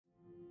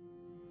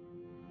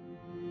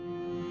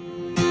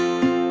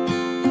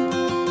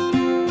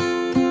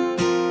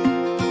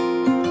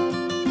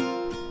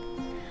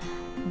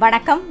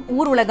வணக்கம்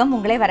ஊர் உலகம்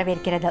உங்களை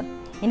வரவேற்கிறது.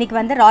 இன்னைக்கு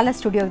வந்து Rawlas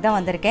Studio தான்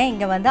வந்திருக்கேன்.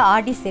 இங்க வந்து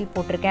ஆடி சேல்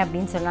போட்டுருக்கேன்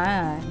அப்படின்னு சொன்னா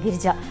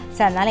கிரிஜா. சோ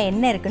அதனால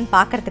என்ன இருக்குன்னு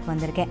பார்க்கிறதுக்கு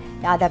வந்திருக்கேன்.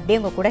 அதை அப்படியே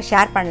உங்க கூட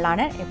ஷேர்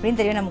பண்ணலாம்னு. எப்படின்னு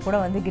தெரியும் நம்ம கூட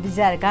வந்து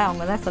கிரிஜா இருக்கா.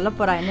 அவங்க தான் சொல்ல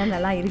போறா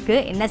என்னென்னலாம் இருக்கு,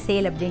 என்ன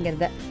சேல்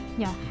அப்படிங்கறது.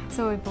 யா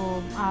ஸோ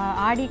இப்போது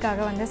ஆடிக்காக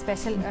வந்து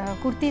ஸ்பெஷல்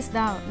குர்த்திஸ்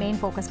தான் மெயின்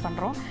ஃபோக்கஸ்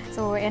பண்ணுறோம்.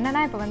 ஸோ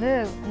என்னென்னா இப்போ வந்து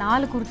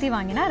 4 குர்த்தி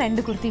வாங்கினா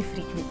 2 குர்த்தி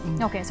ஃப்ரீ.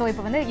 ஓகே, ஸோ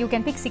இப்போ வந்து you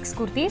can big 6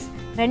 kurtis.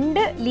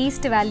 2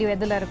 least value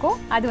எதில் இருக்கோ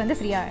அது வந்து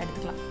ஃப்ரீயாக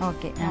எடுத்துக்கலாம்.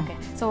 ஓகே ஓகே,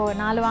 ஸோ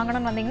 4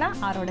 வாங்கணும்னு வந்தீங்கன்னா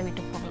 6ஓட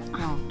வீட்டுக்கு போகலாம்.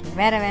 ஓகே,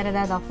 வேற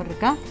ஏதாவது ஆஃபர்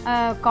இருக்கா?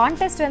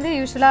 கான்டெஸ்ட் வந்து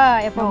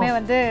யூஸ்வலாக எப்போவுமே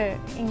வந்து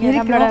இங்கே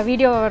நம்மளோட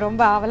வீடியோ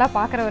ரொம்ப ஆவலாக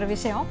பார்க்குற ஒரு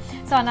விஷயம்.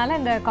 ஸோ அதனால்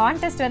இந்த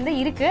கான்டெஸ்ட் வந்து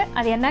இருக்குது.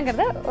 அது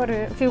என்னங்கிறத ஒரு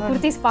ஃபியூ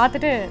குர்த்திஸ்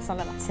பார்த்துட்டு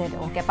சொல்லலாம். சரி,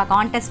 ஓகே. அப்போ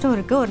கான்டெஸ்ட்டும்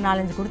இருக்குது. ஒரு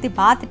 4-5 குர்த்தி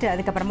பார்த்துட்டு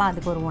அதுக்கப்புறமா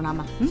அதுக்கு வருவோம்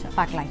நாம.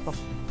 பார்க்கலாம். இப்போ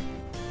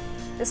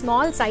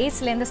ஸ்மால்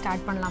சைஸ்லேருந்து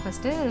ஸ்டார்ட் பண்ணலாம்.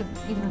 ஃபஸ்ட்டு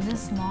இது வந்து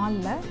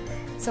ஸ்மாலில்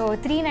ஸோ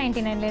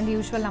 399லேருந்து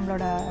யூஸ்வல்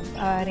நம்மளோட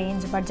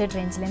ரேஞ்ச் பட்ஜெட்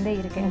ரேஞ்ச்லேருந்தே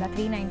இருக்குது. இல்லை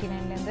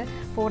 399லேருந்து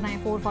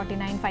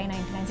 449,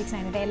 599,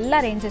 699 எல்லா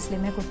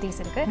ரேஞ்சஸ்லேயுமே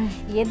குர்த்திஸ் இருக்குது.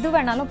 எது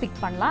வேணாலும்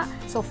பிக் பண்ணலாம்.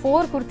 ஸோ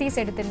 4 குர்த்திஸ்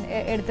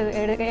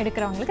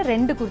எடுக்கிறவங்களுக்கு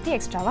 2 குர்த்தி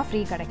எக்ஸ்ட்ராவாக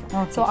ஃப்ரீ கிடைக்கும்.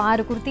 ஸோ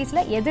 6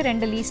 குர்த்திஸில் எது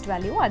 2 லீஸ்ட்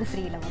வேல்யூ அது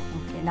ஃப்ரீயில் வரும்.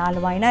 ஓகே,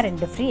 4 வாங்கினா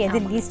 2 ஃப்ரீ.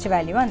 எது லீஸ்ட்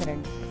வேல்யூ அந்த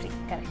 2 ஃப்ரீ.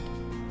 கரெக்ட்.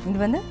 இது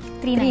வந்து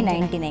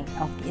 399.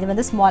 ஓகே, இது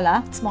வந்து ஸ்மாலா?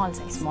 Small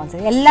size. Small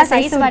size. எல்லா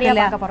சைஸ் வரையா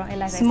பார்க்க போறோம்.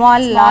 எல்லா size.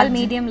 Small, large,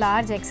 medium,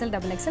 large, XL,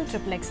 double XL,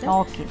 triple XL.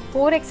 Okay.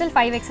 4XL,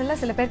 5XL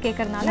சில பேர்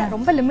கேக்குறனால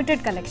ரொம்ப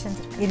லிமிட்டட் கலெக்ஷன்ஸ்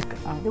இருக்கு.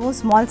 இதுவும்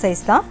ஸ்மால்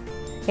சைஸ் தான்.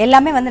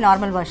 எல்லாமே வந்து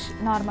normal wash.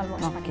 Normal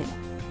wash. Okay.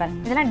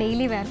 இதெல்லாம்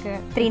டெய்லி வேர்க்கு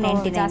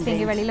 399. ஜாஸ்தி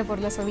எங்க வெளியில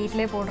போறல சோ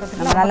வீட்லயே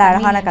போடுறதுக்கு நல்ல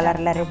அழகான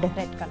கலர்ல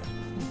ரெட் கலர்.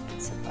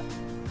 சூப்பர்.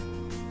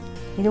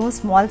 இதுவும்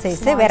ஸ்மால்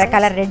சைஸ். வேற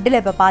கலர்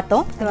ரெட்ல இப்ப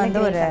பார்த்தோம். இது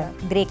வந்து ஒரு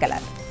கிரே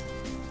கலர்.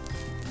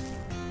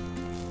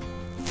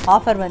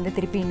 ஆஃபர் வந்து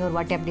திருப்பி இன்னொரு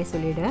வாட்டி அப்படியே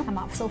சொல்லிடு.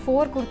 ஆமாம். ஸோ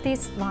 4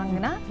 குர்த்திஸ்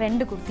வாங்கினா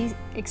 2 குர்த்தி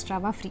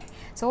எக்ஸ்ட்ராவாக ஃப்ரீ.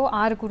 ஸோ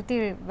 6 குர்த்தி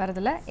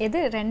வரதில்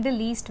எது 2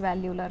 லீஸ்ட்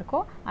வேல்யூவில்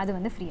இருக்கோ அது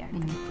வந்து ஃப்ரீயாக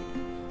இருக்குது.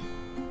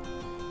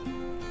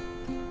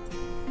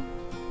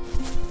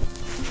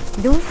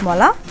 இதுவும்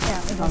ஸ்மாலா?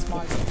 இதுவும்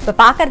ஸ்மால். இப்போ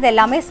பார்க்குறது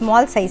எல்லாமே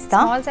ஸ்மால் சைஸ்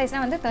தான். ஸ்மால்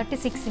சைஸ்னால் வந்து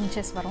 36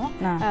 inches வரும்.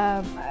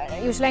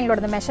 யூஸ்வலாக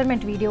எங்களோட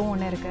மெஷர்மெண்ட் வீடியோவும்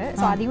ஒன்று இருக்குது.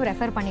 ஸோ அதையும்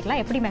ரெஃபர்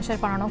பண்ணிக்கலாம். எப்படி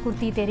மெஷர் பண்ணணும்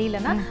குர்த்தி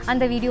தெரியலன்னா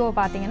அந்த வீடியோவை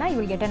பார்த்தீங்கன்னா you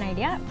will get an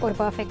idea. ஒரு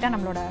பர்ஃபெக்டாக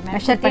நம்மளோட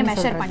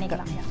மெஷர்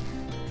பண்ணிக்கலாம்.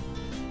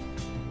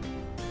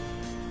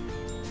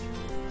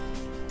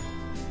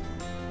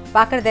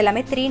 பார்க்குறது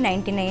எல்லாமே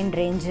 399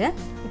 ரேஞ்சு.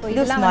 இப்போ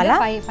இது ஸ்மாலா?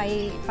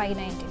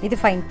 590. இது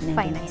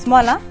 599.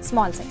 ஸ்மாலா?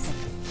 Small size.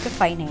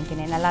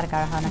 599. நல்லா இருக்கு,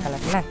 அழகான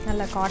கலர்ல.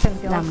 நல்ல cotton,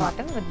 pure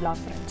cotton with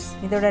black prints.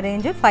 இதோட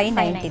ரேஞ்ச்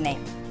 599.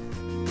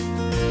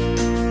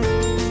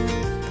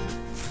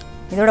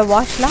 இதோட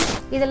வாஷ்லாம்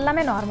இது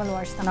எல்லாமே நார்மல்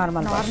வாஷ் தான்.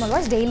 நார்மல்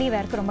வாஷ் டெய்லி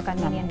வேர்க்கு ரொம்ப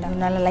கன்வீனியன்ட்டா.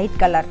 நல்ல லைட்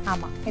கலர்.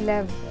 ஆமா. இல்ல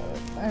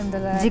இந்த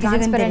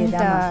டிரான்ஸ்பரண்ட்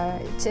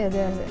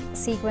இது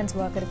சீக்வென்ஸ்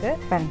வர்க் இருக்கு.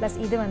 ப்ளஸ்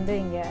இது வந்து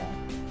இங்க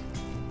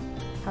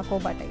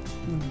ஹக்கோபா டைப்.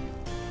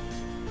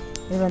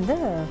 இது வந்து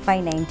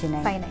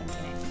 599.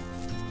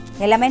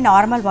 எல்லாமே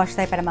நார்மல் வாஷ்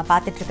தான். இப்போ நம்ம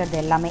பார்த்துட்டு இருக்கிறது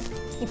எல்லாமே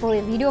இப்போ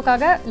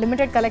வீடியோக்காக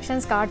லிமிடெட்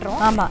கலெக்ஷன்ஸ் காட்டுறோம்.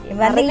 ஆமா,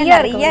 நிறைய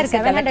இருக்கு.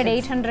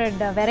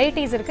 700-800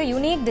 வெரைட்டிஸ் இருக்கு.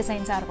 யூனிக்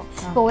டிசைன்ஸா இருக்கும்.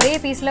 இப்போ ஒரே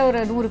பீஸ்ல ஒரு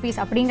 100 பீஸ்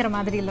அப்படிங்கிற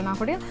மாதிரி இல்லைனா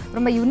கூட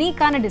ரொம்ப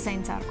யூனிக்கான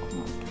டிசைன்ஸா இருக்கும்.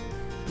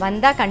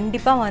 வந்தா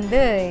கண்டிப்பா வந்து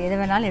எது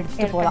வேணாலும்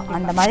எடுத்துட்டு போகலாம்.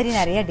 அந்த மாதிரி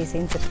நிறைய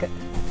டிசைன்ஸ் இருக்கு.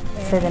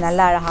 ஸோ இது நல்ல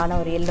அழகான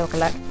ஒரு எல்லோ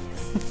கலர்.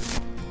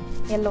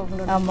 எல்லோ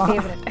உங்களோட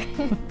ஃபேவரட்.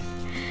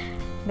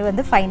 இது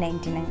வந்து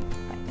 599.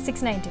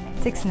 699.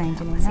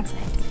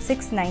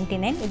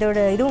 இதோட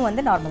இதுவும்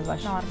வந்து நார்மல்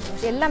வாஷ்.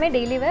 எல்லாமே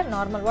டெய்லி வேர்,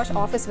 நார்மல் வாஷ்,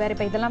 ஆஃபீஸ் வேர்.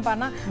 இப்போ இதெல்லாம்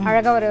பண்ணா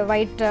அழகா ஒரு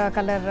white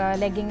colour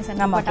leggings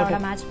and பட்டாவோட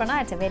match பண்ணா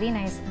it's a very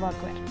nice work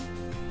wear.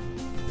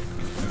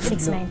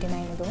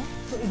 699.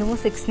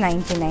 இதுவும்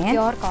 699.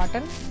 Pure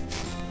cotton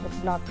with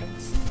black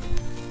prints.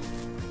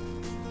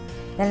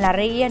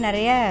 இதில்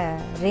நிறைய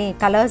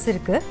கலர்ஸ்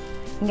இருக்கு.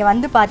 இங்கே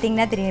வந்து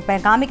பார்த்தீங்கன்னா தெரியும். இப்போ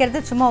காமிக்கிறது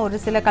சும்மா ஒரு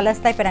சில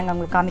கலர்ஸ் தான் இப்போ நாங்கள்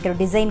உங்களுக்கு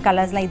காமிக்கிறோம். டிசைன்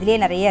கலர்ஸ்லாம் இதுலேயே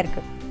நிறைய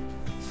இருக்கு.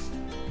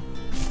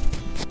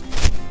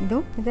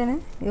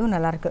 இதுவும்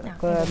நல்லா இருக்கு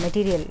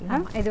மெட்டீரியல்.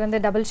 இது வந்து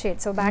டபுள் ஷேட்.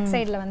 ஸோ பேக்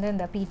சைடில் வந்து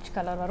இந்த பீச்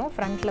கலர் வரும்,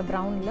 ஃப்ரண்ட்ல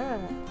ப்ரௌனில்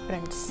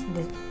பிரிண்ட்ஸ்.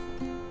 இது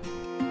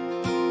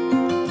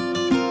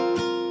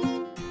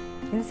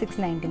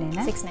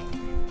 699.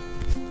 699.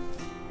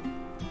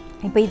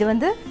 இப்போ இது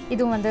வந்து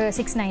இதுவும் வந்து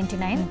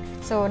 699.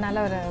 ஸோ நல்ல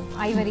ஒரு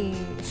ஐவரி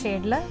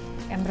ஷேடில்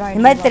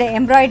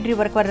எம்ப்ராய்டரி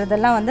ஒர்க்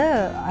வர்றதெல்லாம் வந்து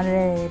அது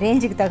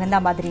ரேஞ்சுக்கு தகுந்த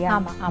மாதிரியா?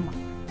 ஆமாம்.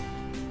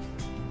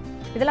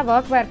 இதெல்லாம்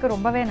ஒர்க் வேர்க்கு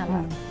ரொம்பவே நல்லா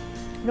இருக்கும்.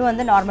 இது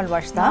வந்து நார்மல்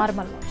வாஷ் தான்.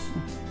 Normal wash.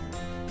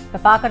 இப்போ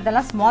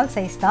பார்க்குறதெல்லாம் ஸ்மால்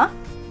சைஸ் தான்.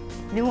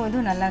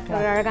 இதுவும் நல்லா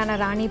ஒரு அழகான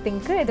ராணி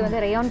பிங்க். இது வந்து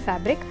rayon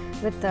fabric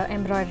with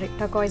embroidery,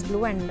 turquoise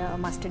blue and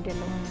mustard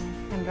yellow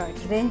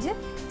embroidery. Range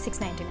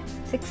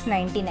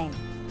 699.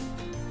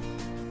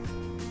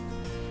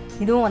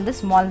 இதுவும் வந்து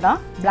ஸ்மால்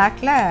தான்.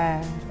 பிளாக்ல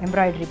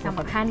எம்ப்ராய்டரி.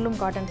 Handloom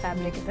cotton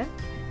fabric.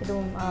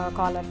 இதுவும்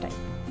காலர் டைப்.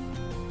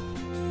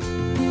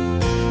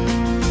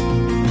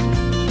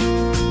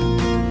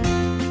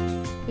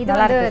 இது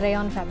வந்து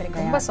ரேயான் ஃபேப்ரிக்.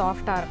 ரொம்ப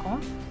சாஃப்டாக இருக்கும்.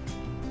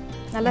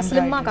 நல்லா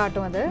ஸ்லிம்மாக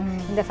காட்டும் அது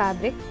இந்த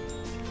ஃபேப்ரிக்.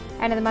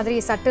 அண்ட் இந்த மாதிரி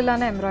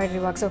சட்டிலான எம்ப்ராய்டரி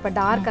ஒர்க். ஸோ இப்போ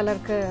டார்க்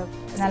கலருக்கு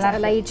நல்லா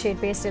லைட்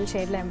ஷேட் பேஸ்டல்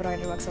ஷேடில்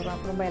எம்ப்ராய்டரி ஒர்க்ஸ்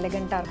வரும். ரொம்ப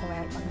எலிகெண்ட்டாக இருக்கும்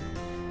வேர் பண்ண.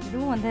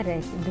 இதுவும் வந்து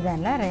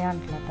இதுதான்ல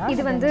ரயான் கிளாத்.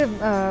 இது வந்து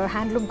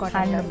ஹேண்ட்லூம்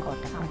காட்டன்.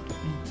 ஓகே.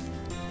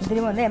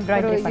 இதுவும் வந்து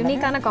எம்ப்ராய்டரி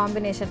யூனிக்கான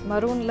காம்பினேஷன்.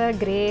 மரூன்ல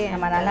கிரே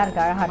நல்லா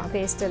இருக்கு, அழகாக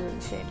பேஸ்டல்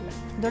ஷேடில்.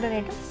 இதோட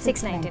ரேட்டு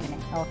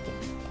 699. ஓகே.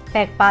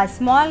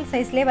 ஸ்மால்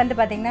சைஸ்லேயே வந்து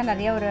பார்த்தீங்கன்னா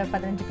நிறைய ஒரு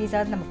 15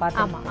 பீஸாவது நம்ம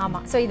பார்த்தோம்.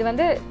 ஆமாம். ஸோ இது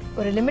வந்து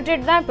ஒரு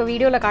லிமிட்டெட் தான் இப்போ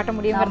வீடியோவில் காட்ட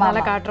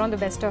முடியுங்கிறதுனால காட்டுறோம். தி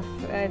பெஸ்ட் ஆஃப்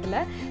இதில்.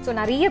 ஸோ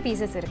நிறைய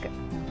பீசஸ் இருக்குது.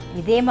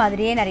 இதே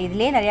மாதிரியே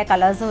இதுலேயே நிறைய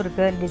கலர்ஸும்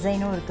இருக்குது,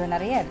 டிசைனும் இருக்குது,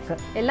 நிறைய இருக்குது.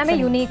 எல்லாமே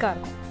யூனிக்காக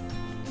இருக்கும்.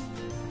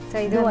 ஸோ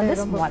இது வந்து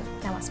ஸ்மால்.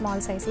 ஆமாம்,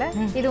 ஸ்மால் சைஸில்.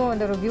 இதுவும்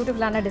வந்து ஒரு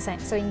பியூட்டிஃபுல்லான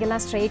டிசைன். ஸோ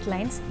இங்கெல்லாம் ஸ்ட்ரெயிட்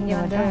லைன்ஸ், இங்கே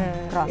வந்து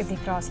இப்படி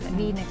க்ராஸில்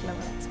வி நெக்கில்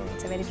வரும். So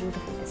it's very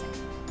beautiful design.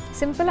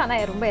 Simple,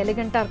 ஆனால் ரொம்ப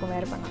எலிகெண்ட்டாக இருக்கும்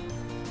வேர் பண்ணால்.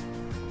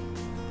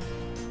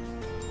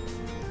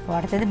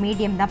 அடுத்தது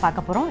மீடியம் தான் பார்க்க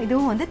போகிறோம்.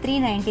 இதுவும் வந்து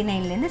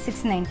 399லேருந்து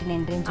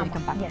 699 ரேஞ்ச்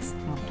வரைக்கும் பார்க்கலாம். எஸ்.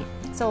 ஓகே.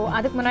 ஸோ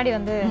அதுக்கு முன்னாடி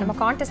வந்து நம்ம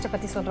கான்டெஸ்ட்டை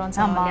பற்றி சொல்கிறோம்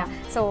இல்லையா?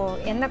 ஸோ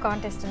என்ன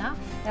கான்டெஸ்ட்னா,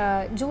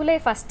 ஜூலை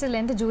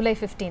 1 ஜூலை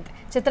 15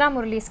 சித்ரா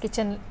முரளிஸ்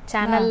கிச்சன்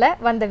சேனலில்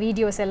வந்த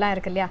வீடியோஸ் எல்லாம்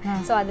இருக்கு இல்லையா?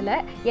 ஸோ அதில்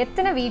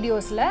எத்தனை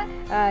வீடியோஸில்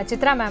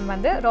சித்ரா மேம்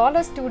வந்து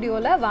ராலஸ்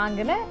ஸ்டூடியோவில்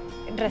வாங்கின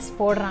ட்ரெஸ்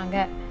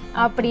போடுறாங்க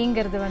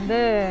அப்படிங்கிறது வந்து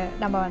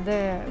நம்ம வந்து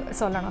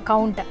சொல்லணும்.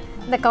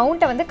 இந்த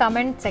கவுண்ட்டை வந்து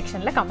கமெண்ட்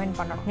செக்ஷனில் கமெண்ட்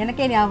பண்ணணும்.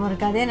 எனக்கே ஞாபகம்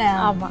இருக்காது.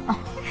 ஆமாம்.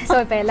 ஸோ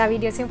இப்போ எல்லா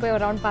வீடியோஸையும் போய்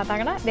ஒரு ரவுண்ட்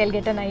பார்த்தாங்கன்னா they'll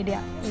get an idea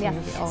இல்லையா?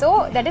 So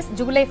that is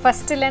July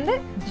 1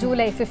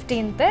 July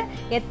 15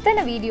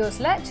 எத்தனை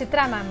வீடியோஸில்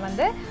சித்ரா மேம்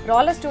வந்து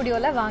ராலஸ்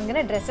ஸ்டூடியோவில்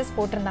வாங்கின ட்ரெஸ்ஸஸ்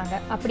போட்டிருந்தாங்க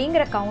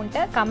அப்படிங்கிற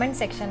கவுண்ட்டை கமெண்ட்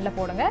செக்ஷனில்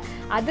போடுங்க.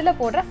 அதில்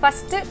போடுற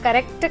ஃபஸ்ட்டு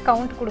கரெக்ட்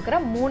கவுண்ட் கொடுக்குற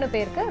 3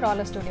 பேருக்கு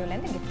ராலஸ்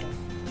ஸ்டூடியோலேருந்து கிஃப்ட்.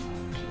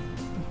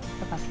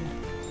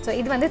 ஸோ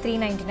இது வந்து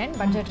 399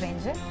 budget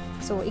range.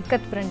 So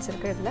ikat prints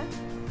இருக்குது இதில்.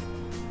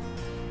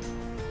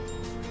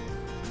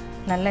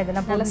 நல்ல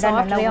இதெல்லாம்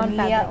போட்டு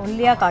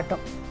ஒல்லியாக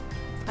காட்டும்.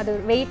 அது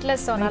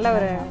வெயிட்லெஸ், அதனால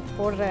ஒரு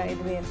போடுற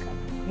இதுவே இருக்காது.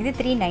 இது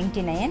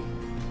 399.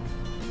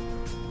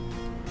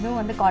 இதுவும்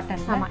வந்து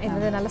காட்டன். ஆமாம், இது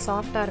வந்து நல்லா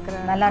சாஃப்டாக இருக்கிற,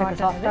 நல்லா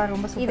இருக்குது, சாஃப்டாக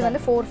ரொம்ப. இது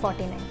வந்து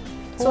 449.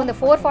 ஸோ இந்த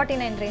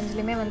 449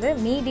 ரேஞ்சிலுமே வந்து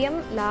மீடியம்,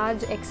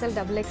 லார்ஜ், எக்ஸல்,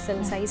 XXL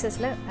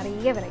சைஸஸில்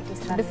நிறைய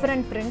வெரைட்டிஸ்,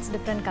 டிஃப்ரெண்ட் பிரிண்ட்ஸ்,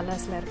 டிஃப்ரெண்ட்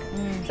கலர்ஸில்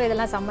இருக்குது. ஸோ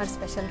இதெல்லாம் சம்மர்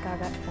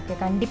ஸ்பெஷலுக்காக. ஓகே,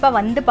 கண்டிப்பாக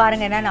வந்து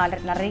பாருங்கள். ஏன்னா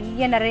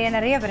நிறைய நிறைய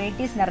நிறைய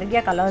வெரைட்டிஸ், நிறைய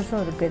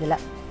கலர்ஸும் இருக்குது இதில்.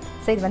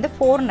 ஸோ இது வந்து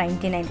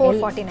 499.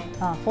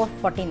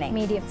 449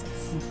 மீடியம்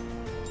சைஸ்.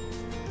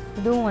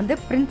 இதுவும் வந்து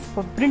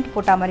பிரிண்ட்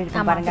போட்ட மாதிரி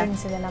இருக்கு பாருங்க.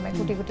 பிரிண்ட்ஸ் இதெல்லாமே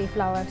குட்டி குட்டி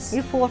ஃப்ளவர்ஸ்.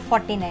 இது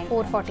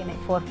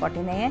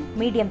 449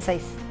 மீடியம்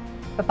சைஸ்.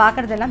 இப்போ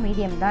பார்க்குறதெல்லாம்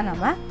மீடியம் தான்.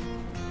 நம்ம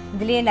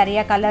இதுலேயே நிறைய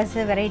கலர்ஸ்,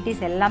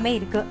 வெரைட்டிஸ் எல்லாமே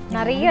இருக்குது.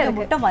 நிறைய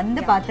மட்டும் வந்து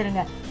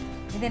பார்த்துருங்க.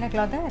 இது என்ன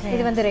கிளாத்?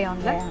 இது வந்து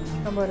ரேயான்ல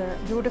ரொம்ப ஒரு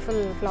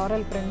beautiful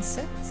floral prints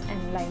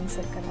and lines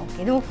இருக்குது. ஓகே,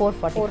 இதுவும்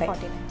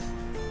 449.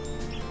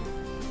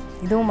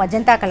 இதுவும்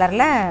மஜந்தா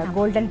கலரில்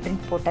கோல்டன்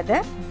பிரிண்ட் போட்டது.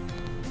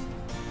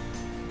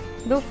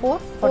 இதுவும்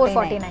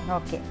 449.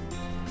 ஓகே,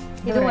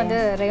 இதுவும் வந்து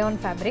ரேயான்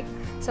ஃபேப்ரிக்.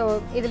 ஸோ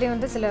இதுலேயும்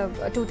வந்து சில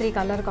 2-3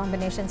 கலர்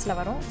காம்பினேஷன்ஸில்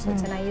வரும். ஸோ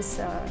இட்ஸ் நைஸ்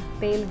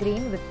பேல்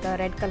green with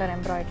red colour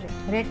embroidery.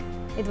 Red.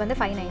 இது வந்து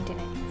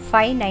 599.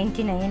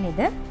 599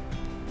 இது.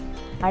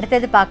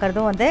 அடுத்தது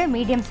பார்க்குறதும் வந்து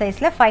மீடியம்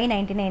சைஸில்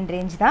 599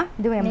 ரேஞ்ச் தான்.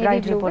 இதுவும்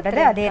எம்ப்ராய்டரி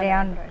போட்டது, அதே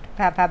ரேயான்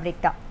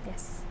ஃபேப்ரிக் தான்.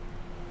 எஸ்,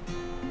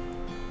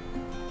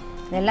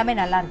 எல்லாமே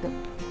நல்லாயிருக்கு.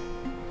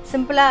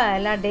 சிம்பிளாக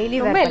எல்லாம் டெய்லி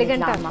ரொம்ப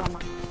எலிகெண்ட்டாக.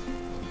 ஆமாம்.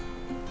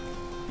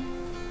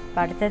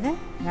 அடுத்தது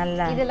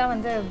நல்லா, இதெல்லாம்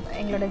வந்து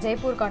எங்களோட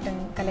ஜெய்ப்பூர்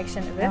காட்டன்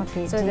கலெக்ஷன்.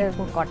 இது ஸோ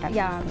ஜெய்ப்பூர் காட்டன்,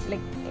 யா,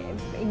 லைக்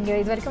இங்கே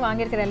இது வரைக்கும்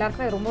வாங்கியிருக்கிற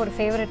எல்லாருக்குமே ரொம்ப ஒரு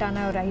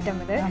ஃபேவரட்டான ஒரு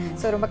ஐட்டம் இது.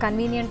 ஸோ ரொம்ப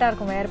கன்வீனியண்ட்டாக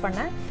இருக்கும் வேர் பண்ண.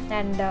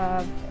 And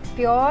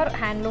pure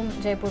handloom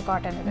Jaipur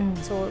cotton இது.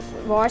 ஸோ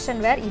வாஷ்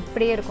அண்ட் வேர்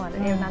இப்படியே இருக்கும்.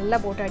 அது நல்லா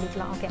போட்டு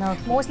அடிக்கலாம். Okay,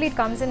 mostly it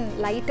comes in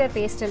lighter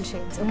pastel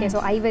shades. Okay,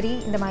 so Ivory,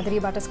 இந்த மாதிரி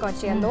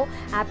butterscotch yellow,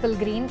 apple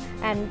green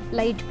and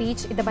light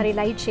beach, இந்த மாதிரி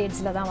லைட்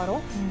ஷேட்ஸில் தான்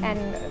வரும்.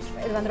 அண்ட்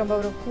இது வந்து ரொம்ப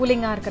ஒரு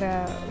கூலிங்காக இருக்கிற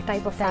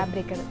டைப் ஆஃப்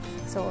ஃபேப்ரிக் இது.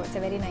 So it's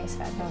a very nice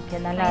fabric.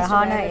 Okay, நல்ல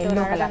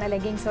அழகான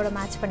லெகிங்ஸோட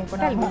மேட்ச் பண்ணி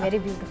போட்டால் இட் பி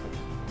வெரி பியூட்டிஃபுல்.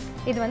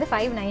 இது வந்து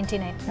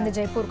 599 இந்த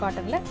ஜெய்ப்பூர்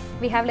காட்டனில்.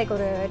 வி ஹேவ் லைக்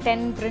ஒரு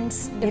 10 பிரிண்ட்ஸ்,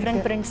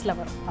 டிஃப்ரெண்ட் பிரிண்ட்ஸில்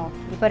வரும்.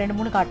 இப்போ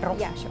 2-3 காட்டுறோம்.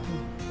 யா, ஷூர்.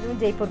 இதுவும்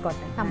ஜெய்ப்பூர்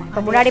காட்டன். ஆமாம்,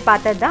 இப்போ முன்னாடி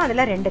பார்த்தது தான்.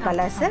 அதில் 2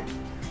 கலர்ஸ்.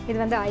 இது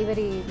வந்து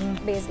ஐவரி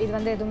பேஸ். இது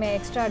வந்து எதுவுமே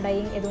எக்ஸ்ட்ரா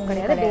டையிங் எதுவும்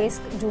கிடையாது. பேஸ்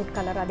ஜூட்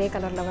கலர் அதே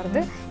கலரில்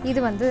வருது. இது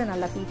வந்து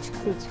நல்லா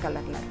பீச்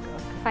கலரில்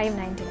இருக்குது.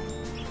 599.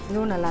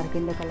 இதுவும் நல்லா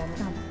இருக்குது இந்த கலர்.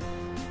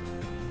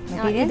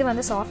 ஆமாம், இது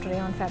வந்து சாஃப்ட்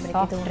ரேயான் ஃபேப்ரிக்.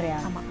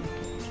 இதுவும் ஆமாம்,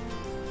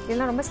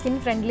 இதெல்லாம் ரொம்ப ஸ்கின்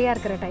ஃப்ரெண்ட்லியாக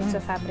இருக்கிற டைப்ஸ்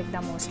ஆஃப் ஃபேப்ரிக்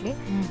தான் மோஸ்ட்லி.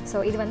 ஸோ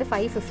இது வந்து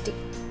 550.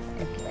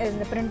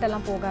 இந்த பிரிண்ட்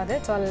எல்லாம் போகாது.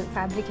 ஸோ அது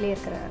ஃபேப்ரிக்லேயே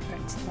இருக்கிற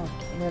பிரிண்ட்ஸ்.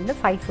 ஓகே, இது வந்து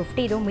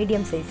 550. இதுவும்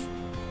மீடியம் சைஸ்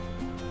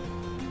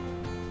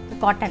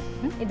காட்டன்.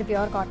 இது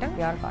பியூர் காட்டன்,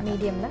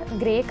 மீடியமில்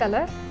கிரே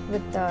கலர்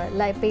வித்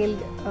பேல்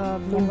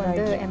ப்ளூ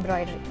வந்து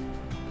எம்ப்ராய்டரி.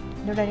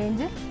 இதோட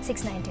ரேஞ்சு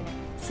 699.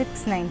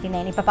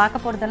 699. இப்போ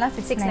பார்க்க போகிறதெல்லாம்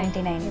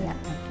 699 இல்லை.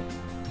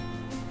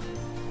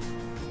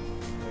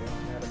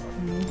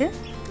 ஓகே,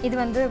 இது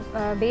வந்து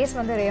பேஸ்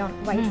வந்து rayon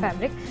white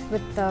fabric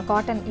with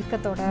cotton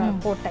இக்கத்தோட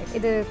code type.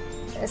 இது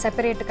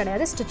செப்பரேட்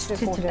கிடையாது, ஸ்டிச்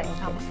கோட் டைப்.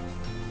 ஆமாம்,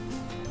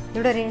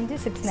 இதோட ரேஞ்ச்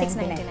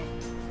 699.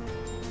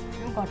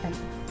 காட்டன்.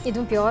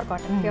 இதுவும் பியூர்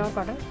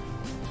காட்டன்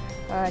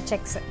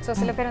செக்ஸ். ஸோ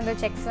சில பேர் வந்து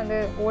செக்ஸ் வந்து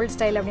ஓல்ட்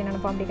ஸ்டைல் அப்படின்னு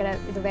நினைப்போம். அப்படி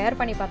கிடையாது. இது வேர்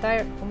பண்ணி பார்த்தா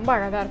ரொம்ப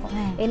அழகாக இருக்கும்.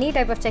 எனி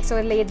டைப் ஆஃப் செக்ஸ்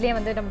இல்லை எதுலேயே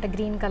வந்து நம்மகிட்ட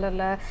க்ரீன்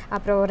கலரில்,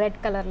 அப்புறம் ரெட்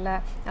கலரில்,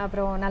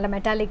 அப்புறம் நல்ல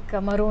மெட்டாலிக்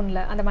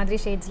மரூனில், அந்த மாதிரி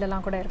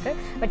ஷேட்ஸ்லாம் கூட இருக்குது.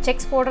 பட்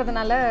செக்ஸ்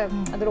போடுறதுனால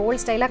அது ஒரு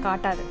ஓல்ட் ஸ்டைலாக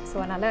காட்டாது. ஸோ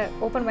அதனால்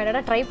ஓப்பன்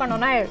மைண்டடாக ட்ரை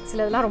பண்ணோன்னா சில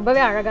இதெல்லாம்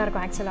ரொம்பவே அழகாக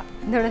இருக்கும் ஆக்சுவலாக.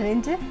 இதோட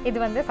ரேஞ்சு இது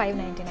வந்து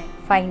 599.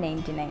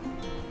 599.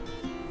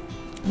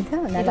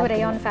 இது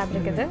ரேயான்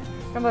ஃபேப்ரிக். இது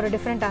ரொம்ப ஒரு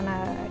டிஃப்ரெண்ட்டான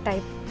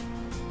டைப்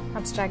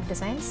அப்ஸ்ட்ராக்ட்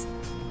டிசைன்ஸ்.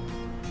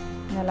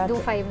 நல்லா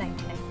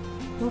 599.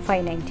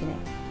 599.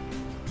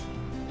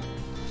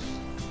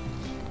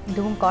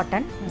 இதுவும்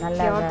காட்டன். நல்ல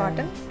பியூர்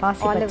காட்டன்.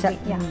 ஆலிவ்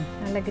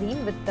நல்ல green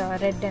with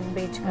red and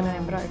beige color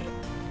embroidery.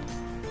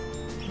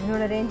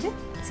 இதோட ரேஞ்ச்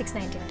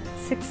 699.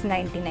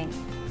 699.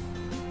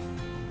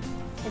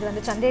 இது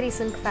வந்து சந்தேரி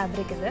சில்க்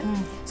ஃபேப்ரிக். இது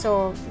ஸோ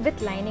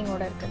வித்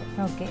லைனிங்கோட இருக்குது.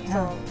 ஓகே. ஸோ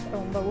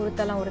ரொம்ப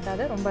உருத்தெல்லாம்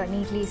உருத்தாது, ரொம்ப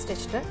நீட்லி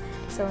ஸ்டிச்டு.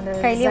 ஸோ அந்த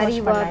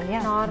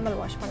நார்மல்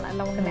வாஷ் பண்ணலாம்,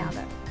 எல்லாம் ஒன்றுமே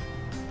ஆகாது.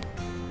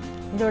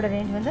 இதோட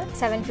ரேஞ்ச் வந்து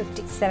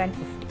 750.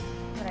 750.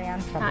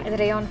 Rayon fabric. இது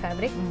ரேயான்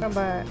ஃபேப்ரிக்.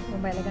 ரொம்ப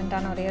ரொம்ப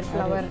எலிகண்டான ஒரு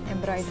ஃப்ளவர்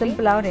எம்ப்ராய்டரி.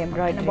 சிம்பிளாக ஒரு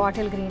எம்ப்ராய்டரி.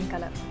 Bottle green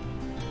colour.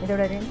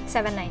 இதோட ரேஞ்ச்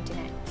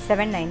 799.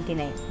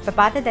 799. இப்போ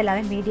பார்த்தது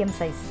எல்லாமே மீடியம்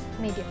சைஸ்.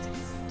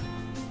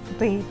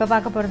 இப்போ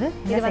பார்க்க போகிறது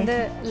இது வந்து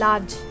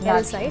large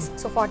L size.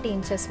 So 40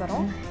 inches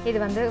வரும். இது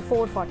வந்து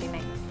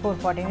 449.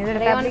 449. இது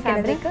rayon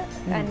fabric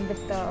and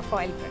with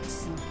foil prints.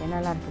 Okay,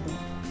 நல்லா இருக்குது.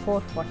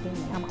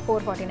 449. ஆமாம்,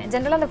 449.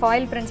 ஜென்ரலாக அந்த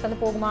ஃபாயில் பிரிண்ட்ஸ் வந்து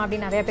போகுமா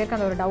அப்படின்னு நிறைய பேருக்கு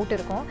அந்த ஒரு டவுட்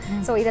இருக்கும்.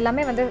 ஸோ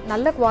இதெல்லாமே வந்து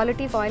நல்ல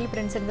குவாலிட்டி ஃபாயில்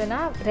பிரிண்ட்ஸ் இருந்ததுன்னா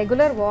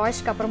ரெகுலர்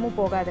வாஷ்க்கு அப்புறமும்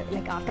போகாது.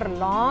 லைக் ஆஃப்டர்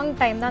லாங்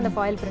டைம் தான் அந்த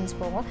ஃபாயில் பிரிண்ட்ஸ்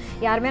போகும்.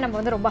 யாருமே நம்ம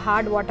வந்து ரொம்ப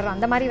ஹார்ட் வாட்டர்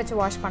அந்த மாதிரி வச்சு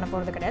வாஷ் பண்ண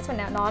போகிறது கிடையாது. So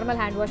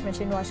normal hand wash,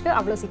 machine வாஷ்க்கு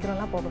அவ்வளோ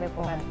சீக்கிரம்லாம் போகவே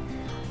போகாது.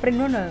 அப்புறம்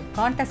இன்னொன்று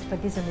கான்டாஸ்ட்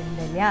பற்றி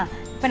சொல்லியிருந்தேன் இல்லையா?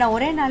 இப்போ நான்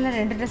ஒரே நாளில்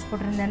 2 ட்ரெஸ்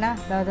போட்டிருந்தேன்னா,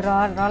 அதாவது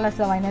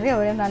ராலஸில் வாங்கினதே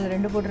ஒரே நாளில்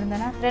 2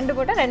 போட்டிருந்தேன்னா, 2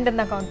 போட்டால் 2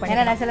 தான் கவுண்ட் பண்ணி.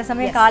 ஏன்னா நான் சில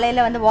சமயம்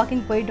காலையில் வந்து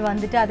வாக்கிங் போயிட்டு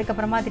வந்துட்டு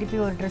அதுக்கப்புறமா திருப்பி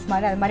ஒரு ட்ரெஸ்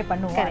மாதிரி அது மாதிரி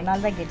பண்ணுவோம்.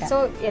 அதனால தான் கேட்டேன். ஸோ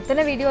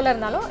எத்தனை வீடியோவில்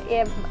இருந்தாலும்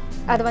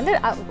அது வந்து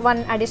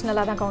 1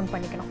 அடிஷ்னலாக தான் கவுண்ட்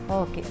பண்ணிக்கணும்.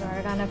 ஓகே.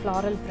 அழகான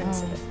ஃப்ளாரல்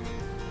பிரிண்ட்ஸ். இது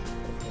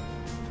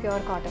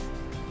பியூர் காட்டன்.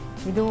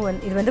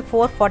 இது வந்து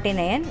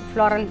 449.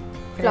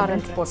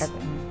 ஃப்ளாரல் போட்டது.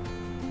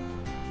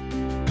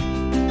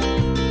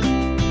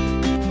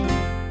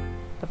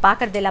 இப்போ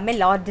பார்க்குறது எல்லாமே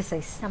லார்ஜ்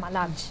சைஸ். ஆமாம்,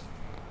 லார்ஜ்.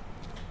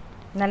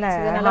 நல்ல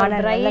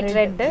பிரைட்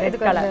ரெட்.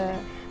 இதுக்கு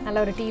நல்ல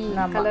ஒரு டீல்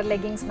கலர்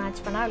லெகிங்ஸ் மேட்ச்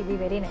பண்ணால் will be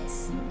very nice.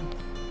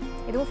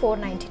 இதுவும்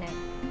 499.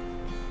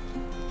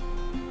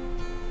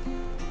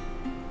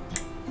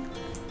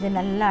 இது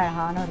நல்ல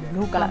அழகான ஒரு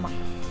ப்ளூ கலர்.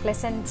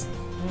 ப்ளசன்ட்.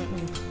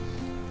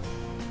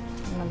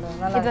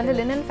 இது வந்து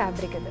லினன்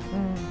ஃபேப்ரிக். இது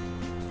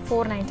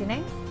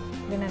 499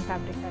 லினன்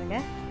ஃபேப்ரிக். பாருங்க,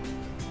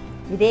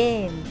 இதே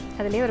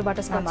அதுலேயே ஒரு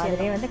பட்டர் ஸ்காட்ச்.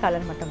 அதுலேயே வந்து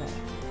கலர் மட்டும் வேறு.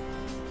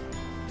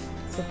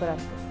 சூப்பராக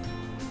இருக்குது.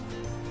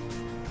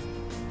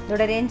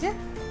 இதோட ரேஞ்சு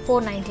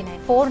 499.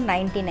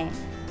 499.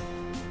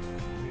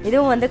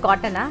 இதுவும் வந்து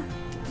காட்டனா?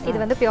 இது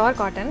வந்து பியூர்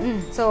காட்டன்.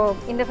 ஸோ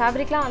இந்த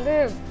ஃபேப்ரிக்லாம் வந்து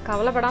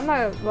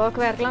கவலைப்படாமல் ஒர்க்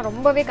வேர்க்கெலாம்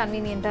ரொம்பவே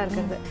கன்வீனியண்ட்டாக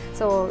இருக்குது.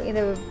 ஸோ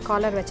இது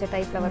காலர் வச்ச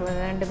டைப்பில்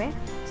வருவது ரெண்டுமே.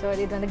 ஸோ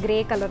இது வந்து கிரே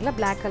கலரில்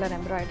black colour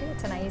embroidery.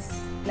 It's nice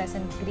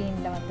pleasant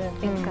க்ரீனில் வந்து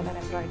பிங்க் கலர்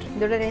எம்ப்ராய்டரி.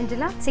 இதோட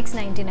ரேஞ்செலாம்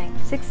 699.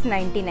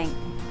 699.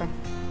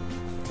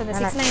 ஸோ இந்த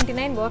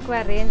 699 ஒர்க்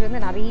வேர் ரேஞ்ச்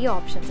வந்து நிறைய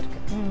ஆப்ஷன்ஸ்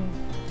இருக்குது.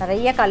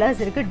 நிறைய கலர்ஸ்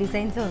இருக்குது,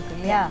 டிசைன்ஸும் இருக்குது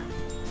இல்லையா?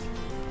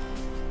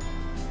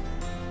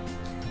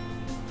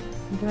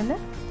 இது வந்து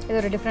இது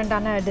ஒரு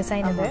டிஃப்ரெண்ட்டான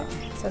டிசைன். இது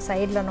ஸோ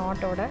சைடில்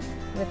நாட்டோட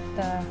வித்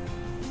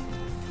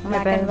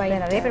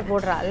நிறைய பேர்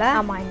போடுறாள்.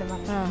 ஆமாம், இந்த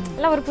மாதிரி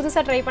எல்லாம் ஒரு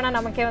புதுசாக ட்ரை பண்ணால்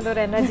நமக்கே வந்து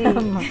ஒரு எனர்ஜி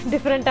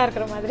டிஃப்ரெண்ட்டாக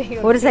இருக்கிற மாதிரி.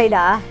 ஒரு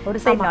சைடா?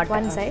 ஒரு சைட் நாட்,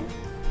 ஒன் சைட்.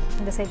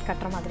 இந்த சைட்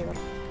கட்டுற மாதிரி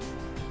வரும்.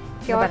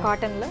 பியூர்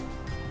காட்டனில்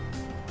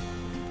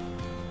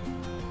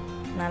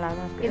நல்லா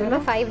தான் இருக்குது. இது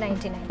வந்து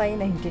 599.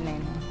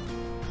 599.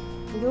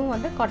 இதுவும்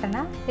வந்து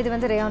காட்டனா? இது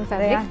வந்து rayon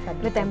fabric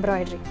with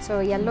embroidery. So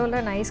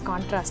yellowல nice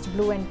contrast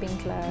blue and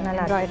பிங்க்ல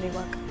embroidery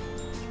work.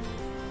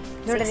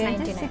 இதோட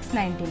ரேஞ்ச்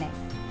 699.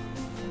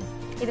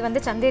 இது வந்து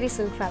Chanderi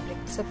silk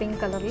fabric. So pink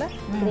கலரில்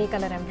கிரே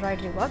கலர்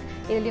எம்ப்ராய்டரி ஒர்க்.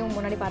 இதுலேயும்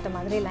முன்னாடி பார்த்த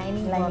மாதிரி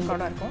லைனிங்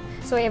ஒர்க்கோட இருக்கும்.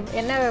 ஸோ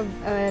என்ன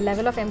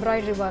லெவல் ஆஃப்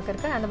எம்ப்ராய்டரி ஒர்க்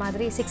இருக்குது அந்த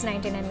மாதிரி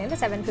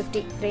 699லேருந்து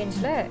 750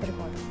 ரேஞ்சில்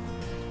இருக்கும். அது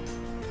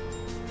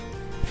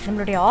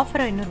நம்மளுடைய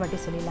ஆஃபரை இன்னொரு வாட்டி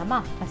சொல்லிடலாமா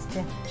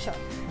ஃபஸ்ட்டு?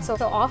 ஷோர்.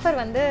 ஸோ ஆஃபர்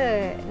வந்து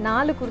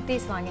 4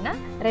 குர்த்திஸ் வாங்கினா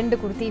 2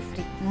 குர்த்தி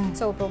ஃப்ரீ.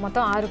 ஸோ இப்போ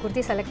மொத்தம் 6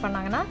 குர்த்தி செலக்ட்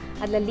பண்ணாங்கன்னா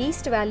அதில்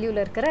லீஸ்ட்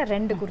வேல்யூவில் இருக்கிற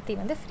 2 குர்த்தி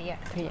வந்து ஃப்ரீயாக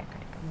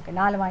கிடைக்கும். ஓகே,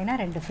 4 வாங்கினா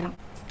 2 ஃப்ரீ.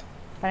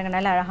 பாருங்கள்,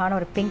 நல்ல அழகான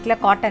ஒரு பிங்க்ல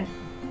காட்டன்.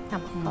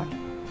 ஆமாம்,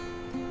 காட்டன்.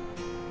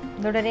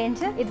 இதோட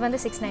ரேஞ்சு இது வந்து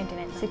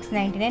 699.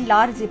 699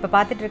 லார்ஜ். இப்போ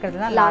பார்த்துட்டு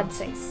இருக்கிறது தான் லார்ஜ்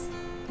சைஸ்.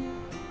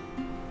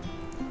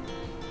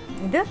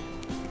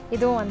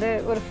 இதுவும் வந்து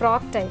ஒரு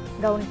frock type,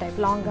 gown type,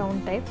 long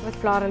gown type with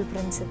floral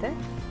prints.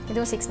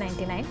 இதுவும்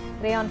 699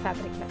 ரேயான்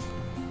ஃபேப்ரிக்கில்.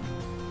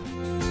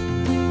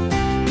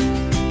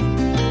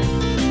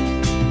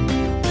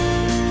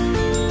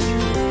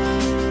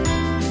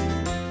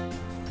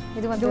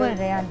 இது வந்து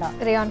ரேயான் தான்.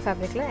 Rayon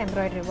ஃபேப்ரிக்கில்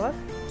embroidery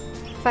work.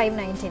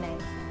 599.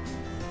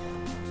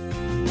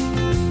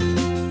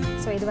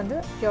 இது வந்து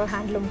pure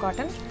handloom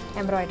cotton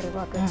embroidery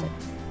work வச்சு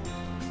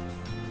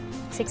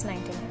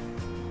 699.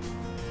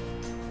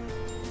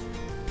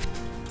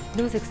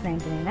 இது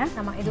 699.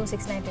 ஆமா இதுவும்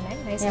 699.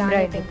 நைஸ்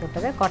எம்ப்ராய்டரி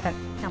போட்டது காட்டன்.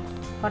 ஆமா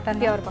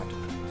காட்டன் பியூர் காட்டன்.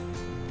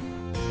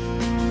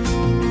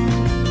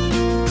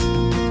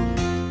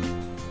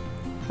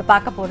 இப்போ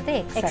பார்க்க போகிறது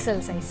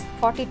எக்ஸல் சைஸ்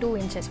 42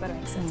 inches வரும்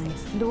எக்ஸல்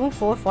சைஸ். இதுவும்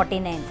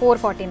 449.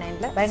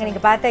 449ல பாருங்க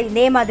நீங்கள் பார்த்தா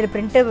இதே மாதிரி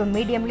பிரிண்ட்டு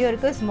மீடியம்லேயும்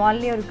இருக்குது,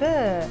 ஸ்மால்லேயும்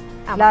இருக்குது,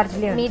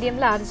 லார்ஜ்லேயும். Medium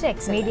large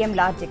XL. Medium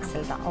large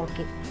XL தான்.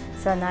 ஓகே.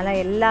 ஸோ அதனால்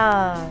எல்லா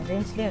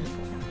ரேஞ்ச்லேயும்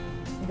இருக்குது.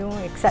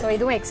 இதுவும் எக்ஸல். ஸோ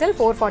இதுவும் XL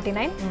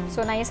 449. So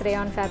nice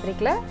rayon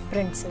ஃபேப்ரிக்கில்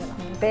prints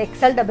இதெல்லாம். இப்போ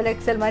எக்ஸல் டபுள்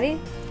எக்ஸல் மாதிரி.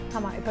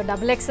 ஆமாம் இப்போ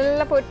டபுள்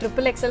எக்ஸலில் போய்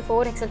ட்ரிபிள் எக்ஸல்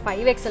 4XL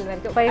 5XL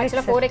வரைக்கும்.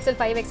 ஆக்சுவலாக 4XL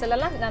 5XL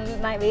எல்லாம்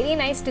வெரி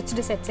நைஸ்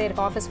ஸ்டிச்டு செட்ஸே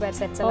இருக்குது. ஆஃபீஸ் வேர்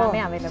செட்ஸ் எல்லாமே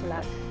அவைலபிளாக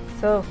இருக்குது.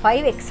 ஸோ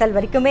 5XL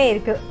வரைக்குமே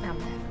இருக்குது.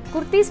 ஆமாம்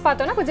குர்த்திஸ்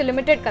பார்த்தோன்னா கொஞ்சம்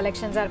லிமிடெட்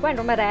கலெக்ஷன்ஸாக இருக்கும்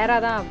அண்ட் ரொம்ப ரேராக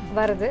தான்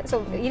வருது. So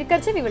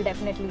இருக்கிறச்சு we will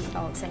definitely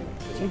send.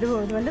 இது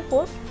வந்து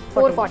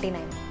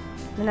 449.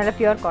 இது நல்ல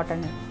பியூர்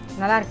காட்டன்,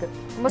 நல்லா இருக்குது,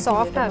 ரொம்ப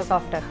சாஃப்டாக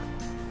சாஃப்டாக.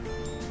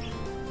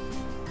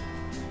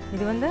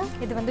 இது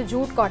வந்து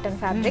ஜூட் காட்டன்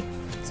ஃபேப்ரிக்.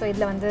 ஸோ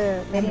இதில் வந்து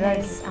வெரி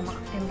நைஸ். ஆமாம்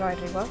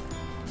எம்ப்ராய்டரி ஒர்க்.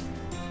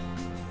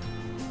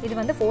 இது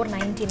வந்து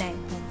 499.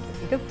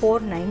 இது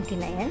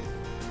 499.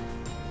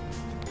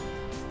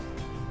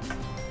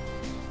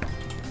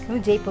 இது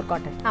ஜெய்ப்பூர்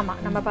காட்டன். ஆமாம்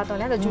நம்ம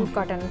பார்த்தோம்ல அந்த ஜூட்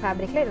காட்டன்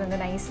ஃபேப்ரிக்கில் இது வந்து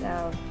நைஸ்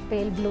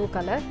பேல் ப்ளூ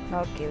கலர்.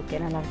 ஓகே ஓகே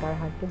நல்லா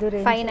இருக்கா. இது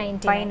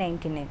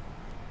 599.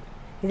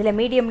 இதில்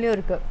மீடியம்லேயும்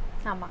இருக்குது.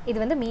 ஆமாம் இது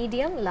வந்து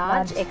medium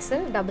large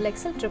XL double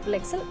XL triple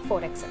XL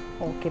 4XL.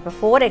 Okay இப்போ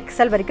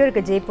 4XL வரைக்கும்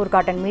இருக்குது ஜெய்ப்பூர்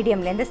காட்டன்.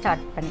 மீடியம்லேருந்து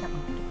ஸ்டார்ட் பண்ணலாம்.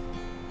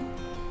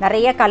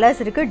 நிறைய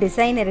கலர்ஸ் இருக்குது,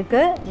 டிசைன்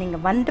இருக்குது.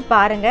 நீங்கள் வந்து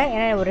பாருங்கள்.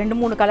 ஏன்னா ஒரு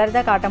 2-3 கலர்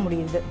தான் காட்ட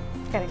முடியுது.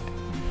 கரெக்ட்.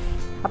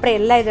 அப்புறம்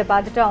எல்லாம் இதை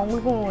பார்த்துட்டு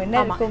அவங்களுக்கும்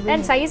என்ன இருக்கும்.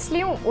 அண்ட்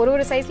சைஸ்லேயும்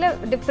ஒரு சைஸில்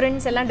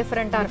டிஃப்ரெண்ட்ஸ் எல்லாம்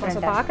டிஃப்ரெண்ட்டாக இருக்கும்.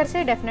 ஸோ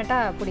பார்க்கறச்சே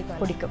டெஃபினட்டாக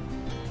பிடிக்கும்.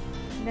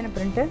 இது என்ன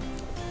பிரிண்ட்டு?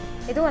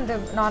 இதுவும் அந்த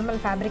நார்மல்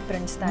ஃபேப்ரிக்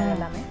பிரிண்ட்ஸ் தான்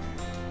எல்லாமே.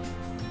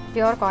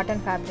 Pure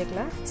cotton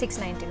ஃபேப்ரிக்கில்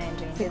 699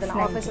 range.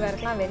 இதெல்லாம் ஆஃபீஸ்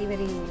வேர்க்கெலாம் வெரி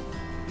வெரி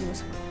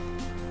யூஸ்ஃபுல்.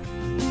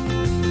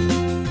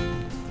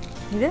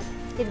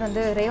 இது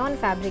வந்து ரேயான்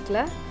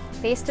ஃபேப்ரிக்கில்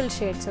பேஸ்டல்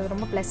ஷேட்ஸ்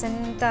ரொம்ப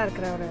ப்ளசண்ட்டாக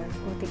இருக்கிற ஒரு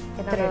குர்த்தி.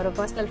 என்னோட ஒரு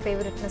பர்சனல்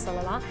ஃபேவரட்னு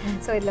சொல்லலாம்.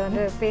 ஸோ இதில்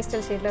வந்து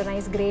பேஸ்டல் ஷேடில்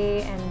நைஸ் கிரே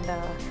அண்ட்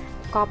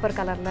காப்பர்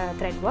கலரில்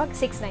த்ரெட் ஒர்க்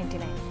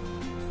 699.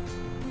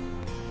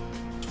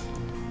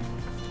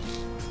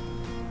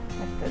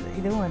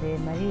 இதுவும் அதே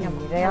மாதிரி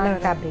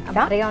ரேயான் ஃபேப்ரிக்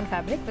தான். Rayon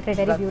fabric with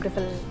very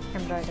beautiful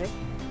embroidery.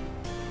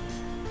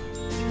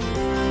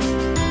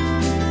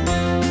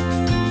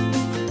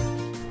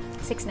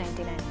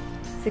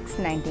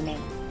 699.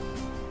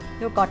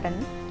 இது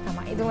காட்டன்.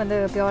 ஆமாம் இதுவும் வந்து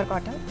பியூர்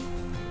காட்டன்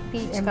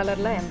பீச்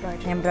கலரில்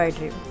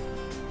எம்ப்ராய்டரி.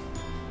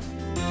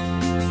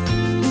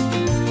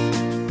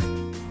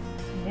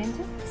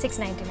 ரேஞ்சு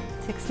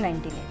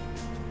 699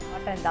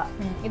 காட்டன் தான்.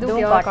 இதுவும்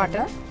பியூர்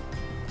காட்டன்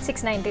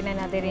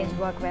 699 அதே ரேஞ்ச்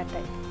ஒர்க் வேர்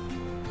டைப்.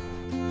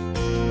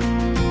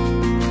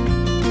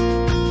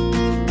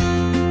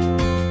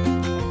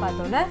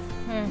 பார்த்தோம்ல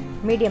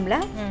மீடியமில்.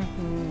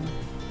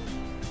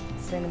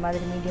 ஸோ இந்த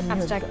மாதிரி மீடியம்.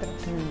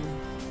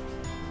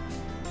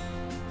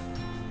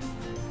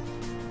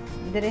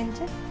 இது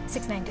ரேஞ்சு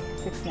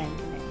 699.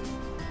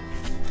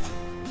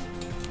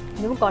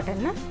 இதுவும்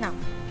காட்டன்னா?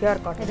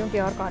 Pure cotton. இதுவும்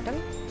pure cotton.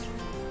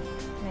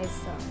 Nice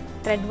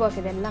thread work.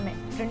 இது எல்லாமே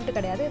பிரிண்ட்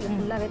கிடையாது, இது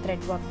ஃபுல்லாகவே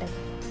த்ரெட் ஒர்க் டைப்.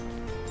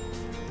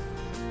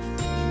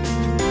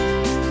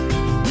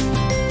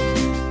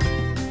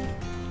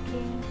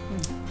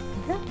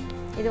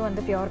 இது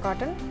வந்து பியூர்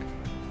காட்டன்.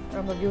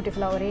 ரொம்ப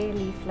பியூட்டிஃபுல்லாக ஒரே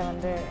லீஃபில்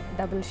வந்து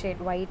double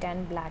shade white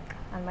and black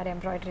அந்த மாதிரி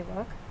எம்ப்ராய்டரி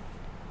ஒர்க்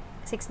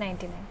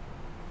 699.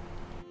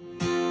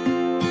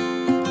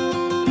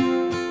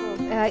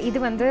 இது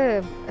வந்து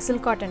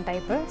silk cotton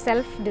type.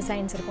 Self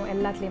designs இருக்கும்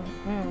எல்லாத்துலேயுமே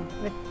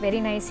with very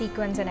nice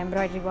sequence and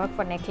embroidery work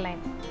for neck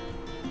line.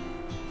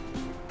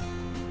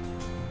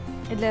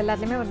 இதில்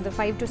எல்லாத்துலேயுமே ஒரு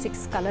 5 to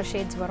 6 கலர்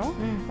ஷேட்ஸ் வரும்.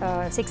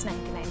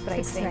 699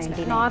 ப்ரைஸ்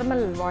ரேஞ்ச்.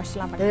 நார்மல்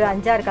வாஷ்லாம் பண்ணி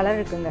 5-6 கலர்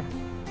இருக்குங்க.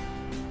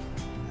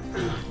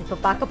 இப்போ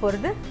பார்க்க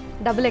போகிறது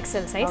டபுள்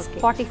எக்ஸல் சைஸ்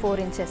 44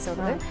 inches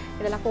வருது.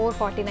 இதெல்லாம்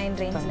 449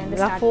 ரேஞ்ச்லேருந்து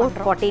ஸ்டார்ட்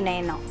பண்ணுறோம்.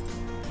 449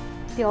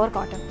 பியூர்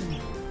காட்டன்.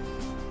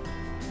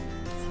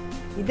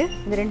 இது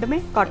ரெண்டுமே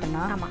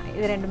காட்டனா? ஆமாம்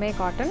இது ரெண்டுமே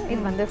காட்டன்.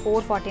 இது வந்து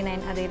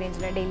 449 அதே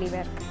ரேஞ்சில் டெய்லி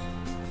வேர்.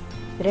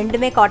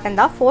 ரெண்டுமே காட்டன்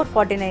தான்.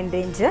 449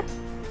 ரேஞ்சு.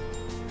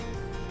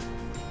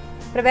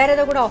 அப்புறம் வேறு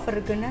ஏதோ கூட ஆஃபர்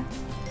இருக்குன்னு?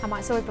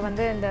 ஆமாம். ஸோ இப்போ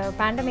வந்து இந்த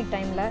பேண்டமிக்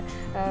டைமில்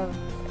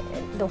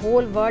the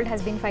whole world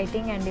has been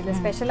fighting and இது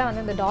ஸ்பெஷலாக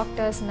வந்து இந்த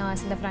டாக்டர்ஸ்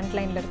நர்ஸ் இந்த ஃப்ரண்ட்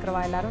லைனில்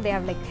இருக்கிறவா எல்லாரும் they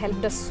have like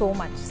helped us so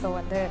much. So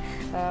வந்து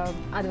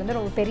அது வந்து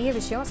ரொம்ப பெரிய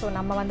விஷயம். ஸோ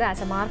நம்ம வந்து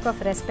as a mark of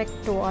respect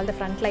to all the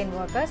front line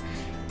workers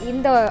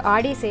இந்த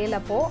ஆடி சேல்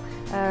அப்போது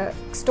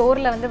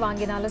ஸ்டோரில் வந்து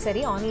வாங்கினாலும்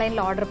சரி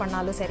ஆன்லைனில் ஆர்டர்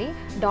பண்ணாலும் சரி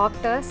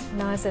டாக்டர்ஸ்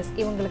நர்சஸ்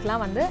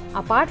இவங்களுக்குலாம் வந்து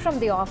apart from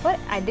the offer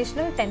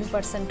additional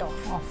 10%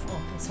 of.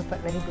 Okay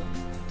super very good.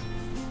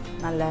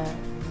 நல்ல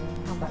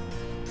ஆமாம்.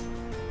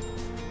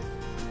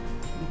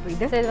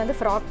 இது வந்து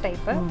frock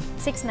type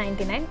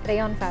 699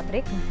 rayon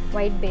fabric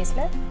white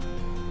பேஸில்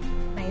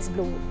நைஸ்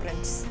ப்ளூ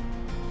பிரிண்ட்ஸ்.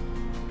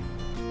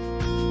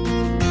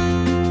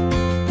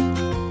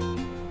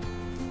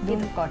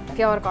 இது காட்டன்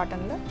பியூர்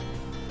காட்டனில்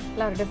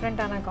இல்லை ஒரு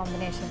டிஃப்ரெண்ட்டான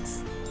காம்பினேஷன்ஸ்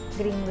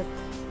க்ரீன் வித்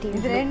டீ.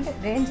 இது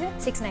range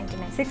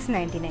 699.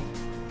 699.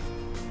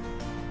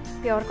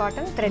 Pure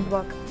cotton thread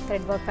work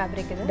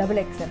fabric. இது டபுள்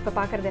எக்ஸல். இப்போ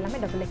பார்க்குறது எல்லாமே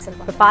டபுள் எக்ஸல்.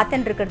 இப்போ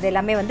பார்த்துட்டு இருக்கிறது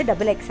எல்லாமே வந்து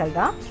டபுள் எக்ஸல்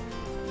தான்.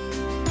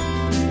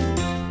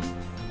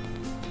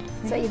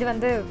 ஸோ இது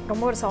வந்து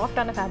ரொம்ப ஒரு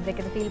சாஃப்டான ஃபேப்ரிக்.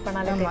 இது ஃபீல்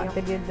பண்ணாலே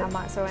தெரியும்.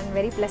 ஆமாம். ஸோ அண்ட்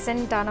வெரி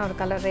ப்ளசண்ட்டான ஒரு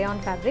கலர்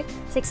ரேயான் ஃபேப்ரிக்.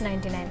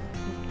 699.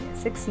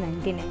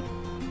 699.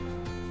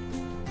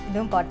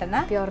 இதுவும் காட்டனா?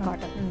 Pure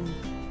cotton.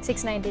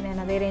 699.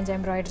 அதே range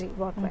embroidery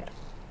work where.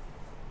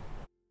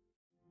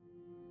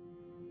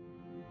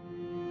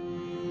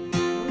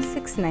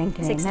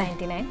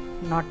 699.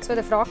 Not. So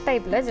இந்த ஃப்ராக்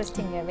டைப்பில் ஜஸ்ட்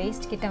இங்கே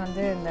வெயிஸ்ட் கிட்ட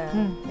வந்து இந்த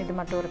இது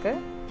மட்டும்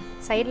இருக்குது.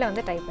 சைடில்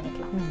வந்து டைப்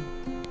பண்ணிக்கலாம்.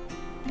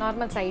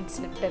 நார்மல் சைட்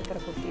ஸ்லிட் இருக்கிற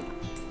குர்த்தி தான்.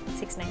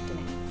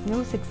 699. நியூ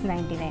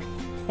 699.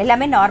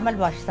 எல்லாமே நார்மல்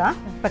வாஷ் தான்.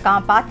 இப்போ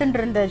பார்த்துட்டு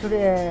இருந்த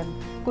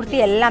குர்த்தி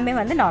எல்லாமே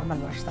வந்து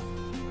நார்மல் வாஷ் தான்.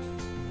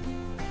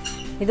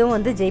 இதுவும்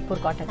வந்து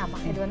ஜெய்ப்பூர் காட்டன்.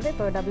 ஆமாம். இது வந்து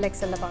இப்போ டபுள்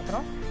எக்ஸலில்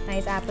பார்க்குறோம்.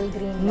 Nice apple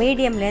green.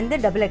 மீடியம்லேருந்து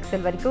double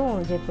XL வரைக்கும்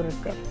ஜெய்ப்பூர்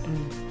இருக்குது.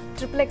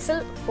 ட்ரிபிள்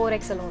எக்ஸல்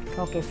 4XL இருக்குது.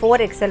 ஓகே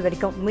 4XL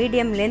வரைக்கும்.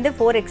 மீடியம்லேருந்து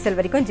 4XL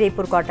வரைக்கும்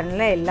ஜெய்ப்பூர்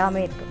காட்டனில்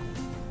எல்லாமே இருக்குது.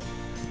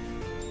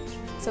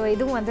 ஸோ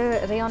இதுவும் வந்து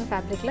ரேயான்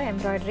ஃபேப்ரிக்கில்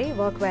எம்ப்ராய்டரி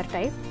ஒர்க் வேர்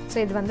டைப். ஸோ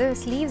இது வந்து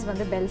ஸ்லீவ்ஸ்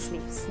வந்து பெல்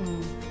ஸ்லீவ்ஸ்.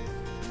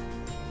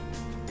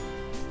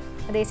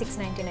 அதே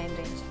 699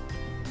 ரேஞ்ச்.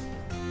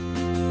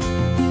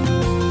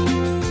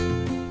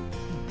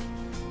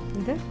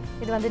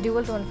 இது வந்து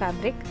dual tone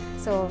fabric.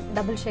 So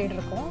double shade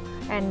இருக்கும்.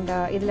 அண்ட்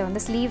இதில்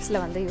வந்து ஸ்லீவ்ஸில்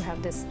வந்து யூ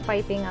ஹேவ் திஸ்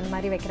பைப்பிங் அந்த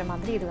மாதிரி வைக்கிற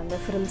மாதிரி இது வந்து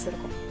ஃப்ரில்ஸ்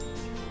இருக்கும்.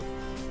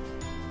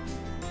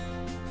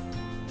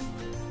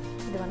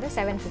 இது வந்து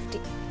 750.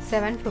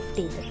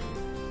 இது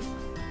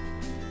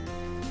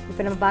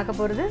இப்போ நம்ம பார்க்க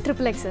போகிறது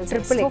ட்ரிபிள் எக்ஸல்.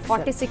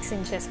 46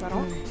 inches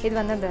வரும். இது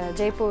வந்து இந்த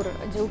ஜெய்ப்பூர்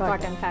ஜூ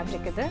காட்டன்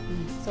ஃபேப்ரிக் இது.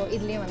 ஸோ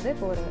இதுலேயும் வந்து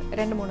இப்போ ஒரு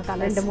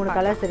 2-3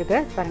 கலர்ஸ்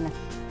இருக்குது பாருங்கள்.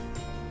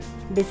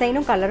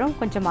 டிசைனும் கலரும்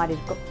கொஞ்சம் மாறி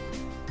இருக்கும்.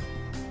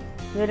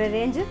 இதோட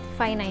ரேஞ்சு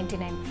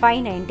 599.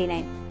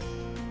 599.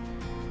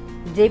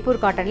 ஜெய்ப்பூர்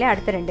காட்டன்லேயே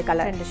அடுத்த 2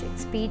 colour, 2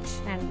 shades, beach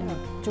and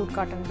Jude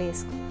cotton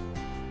base.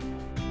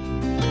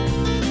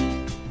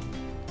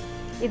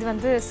 இது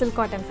வந்து சில்க்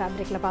காட்டன்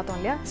ஃபேப்ரிக்கில் பார்த்தோம்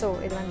இல்லையா? ஸோ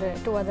இது வந்து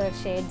 2 other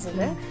ஷேட்ஸ்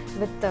இது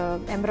with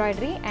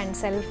embroidery and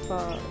self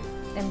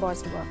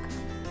எம்பாஸ்டு work.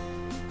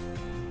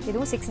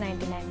 இதுவும்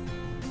 699.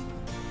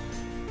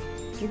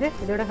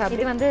 இதோட ஃபேப்ரிக்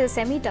இது வந்து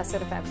semi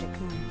tussar fabric.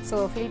 So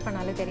feel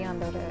பண்ணாலே தெரியும்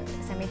அந்த ஒரு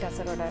semi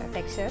டசரோட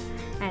texture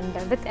and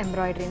with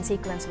embroidery and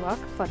sequence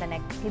work for the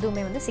neck.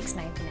 இதுவுமே வந்து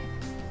 699.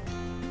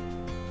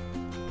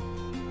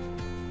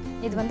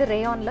 இது வந்து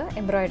ரேயானில்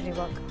எம்ப்ராய்டரி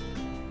ஒர்க்,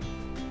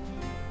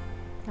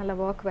 நல்ல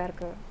ஒர்க்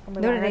வேர்க்கு ரொம்ப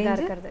அழகாக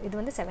இருக்கிறது. இது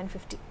வந்து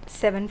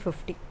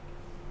 750.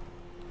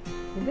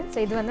 இது ஸோ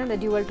இது வந்து இந்த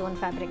dual tone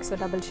fabric. So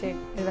double shade.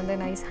 இது வந்து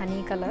நைஸ் ஹனி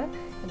கலர்.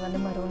 இது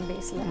வந்து மரூன்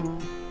பேஸில்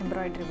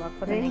embroidery work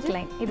for neck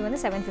line. இது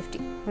வந்து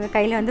 750.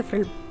 கையில் வந்து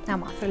ஃப்ரில்.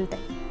 ஆமாம், ஃப்ரில்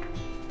டைப்.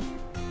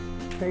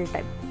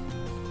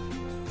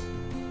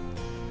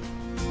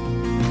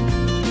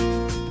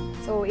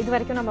 ஸோ இது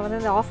வரைக்கும் நம்ம வந்து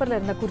இந்த ஆஃபரில்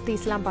இருந்த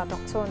குர்த்தீஸ்லாம்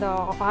பார்த்தோம். ஸோ இந்த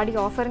ஆடி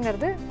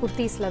ஆஃபருங்கிறது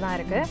குர்த்தீஸில் தான்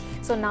இருக்குது.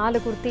 ஸோ 4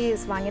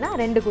 குர்த்தீஸ் வாங்கினா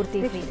 2 குர்த்தி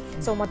ஃப்ரீ.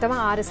 ஸோ மொத்தமாக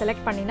 6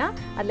 செலக்ட் பண்ணினா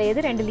அதில்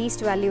எது 2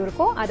 லீஸ்ட் வேல்யூ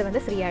இருக்கோ அதை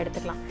வந்து ஃப்ரீயாக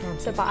எடுத்துக்கலாம்.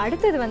 ஸோ இப்போ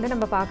அடுத்தது வந்து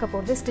நம்ம பார்க்க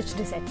போகிறது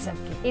ஸ்டிச்டு செட்ஸ்.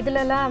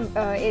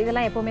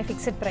 இதெல்லாம் எப்போவுமே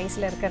ஃபிக்ஸட்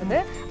ப்ரைஸில் இருக்கிறது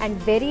and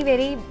very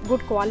very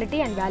good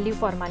quality and value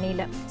for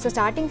மணியில். ஸோ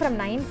ஸ்டார்டிங் ஃப்ரம்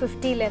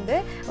 950லேருந்து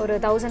ஒரு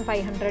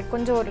 1500,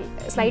 கொஞ்சம் ஒரு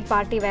ஸ்லைட்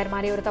பார்ட்டி வேர்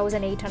மாதிரி ஒரு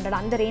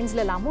 1800 அந்த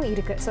ரேஞ்சில் எல்லாமும்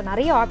இருக்குது. ஸோ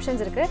நிறைய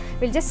ஆப்ஷன்ஸ் இருக்குது.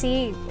 வில் ஜஸ்ட் சி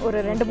ஒரு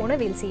 2-3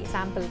 வில் சி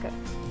சாம்பிளுக்கு.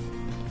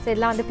 ஸோ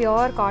இதெல்லாம் வந்து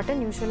பியோர்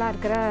காட்டன் யூஸ்வலாக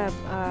இருக்கிற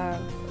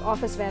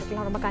ஆஃபீஸ்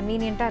வேர்க்கெலாம் ரொம்ப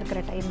கன்வீனியண்ட்டாக இருக்கிற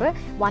டைப்பு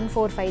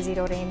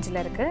 1450 ரேஞ்சில்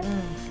இருக்குது.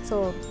 ஸோ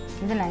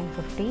இது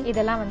 950.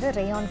 இதெல்லாம் வந்து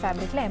rayon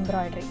ஃபேப்ரிக்கில்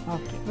embroidery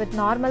with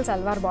normal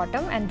salwar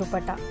bottom and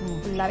dupatta.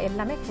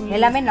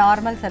 எல்லாமே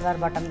நார்மல்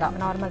சல்வார் பாட்டம் தான்.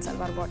 Normal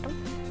salwar bottom,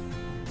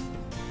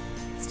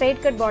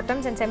 straight cut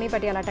bottoms and semi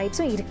Patiala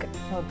டைப்ஸும் இருக்குது.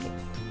 ஓகே,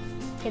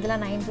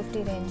 இதெல்லாம்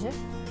 950 ரேஞ்சு.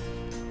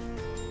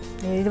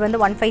 இது வந்து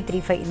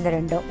 1535. இந்த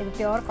ரெண்டும் இது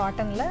பியோர்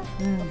காட்டனில்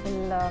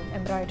ஃபுல்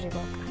எம்ப்ராய்டரி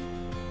ஒர்க்.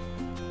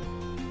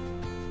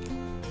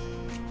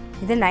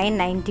 இது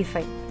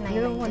 995.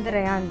 இதுவும் வந்து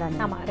ரேயான் தானே?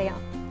 ஆமாம்,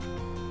 ரேயான்.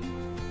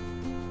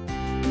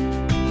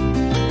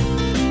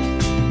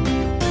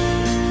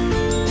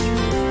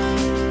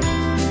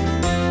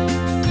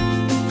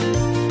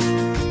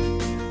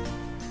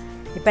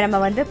 இப்போ நம்ம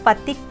வந்து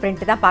பத்திக்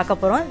பிரிண்ட் தான்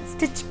பார்க்க போகிறோம்,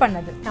 ஸ்டிச்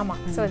பண்ணது.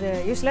 ஆமாம். ஸோ இது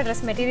யூஸ்வலாக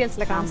ட்ரெஸ்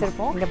மெட்டீரியல்ஸில்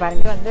காமிச்சிருப்போம். இங்கே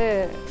பாருங்க, இது வந்து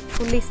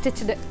fully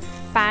stitched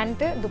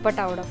pant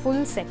துப்பட்டாவோட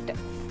full set.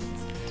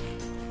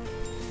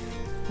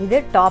 இது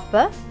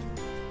டாப்பு,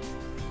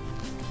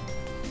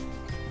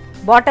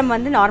 பாட்டம்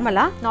வந்து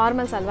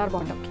normal salwar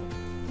bottom,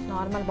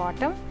 normal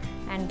bottom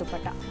and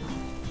dupatta.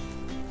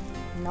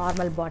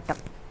 Normal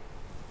bottom,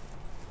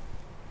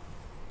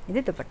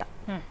 இது துப்பட்டா.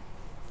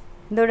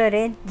 இதோட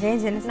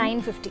ரேஞ்ச் என்ன?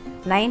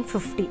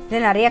 950. இது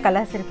நிறைய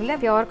கலர்ஸ் இருக்குல்ல?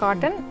 பியோர்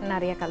காட்டன்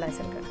நிறைய கலர்ஸ்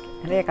இருக்குது.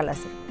 நிறைய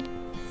கலர்ஸ் இருக்கு.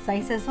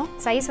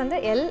 சைஸ் வந்து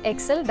L,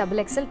 XL,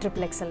 XXL,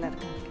 XXL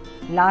இருக்குது.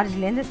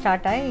 லார்ஜ்லேருந்து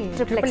ஸ்டார்ட் ஆகி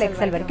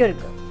XXL வரைக்கும்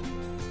இருக்குது.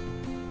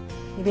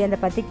 இது அந்த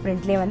பத்திக்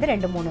பிரிண்ட்லேயே வந்து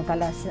 2-3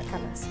 கலர்ஸ்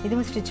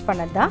இதுவும் ஸ்டிச்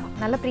பண்ணது தான்.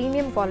 நல்ல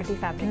premium quality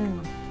fabric.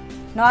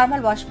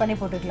 Normal wash பண்ணி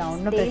போட்டுக்கலாம்.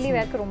 ஒன்றும் டெய்லி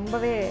வேர்க்கு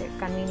ரொம்பவே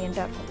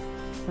கன்வீனியண்ட்டாக இருக்கும்.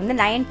 வந்து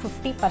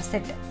 950 per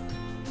set.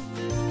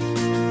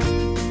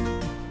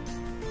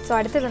 ஸோ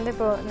அடுத்தது வந்து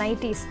இப்போ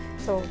நைட்டிஸ்.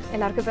 ஸோ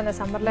எல்லாருக்கும் இப்போ இந்த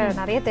சம்மரில்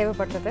நிறைய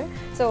தேவைப்படுறது.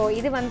 ஸோ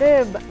இது வந்து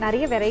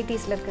நிறைய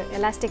வெரைட்டிஸில் இருக்குது.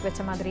 எலாஸ்டிக்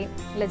வச்ச மாதிரி,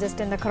 இல்லை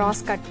ஜஸ்ட் இந்த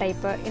கிராஸ் கட்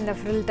டைப்பு, இந்த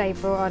ஃப்ரில்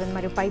டைப்பு, ஒரு இந்த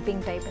மாதிரி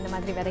பைப்பிங் டைப், இந்த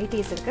மாதிரி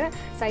வெரைட்டிஸ் இருக்குது.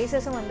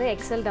 சைஸஸும் வந்து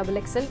XL,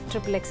 XXL,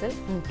 XXL,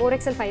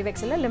 4XL,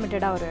 5XL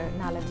லிமிட்டடாக ஒரு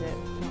 4-5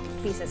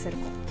 பீசஸ்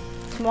இருக்கும்.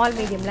 ஸ்மால்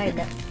மீடியம்லாம்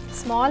இல்லை.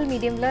 ஸ்மால்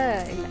மீடியமில்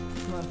இல்லை.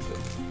 ஓகே.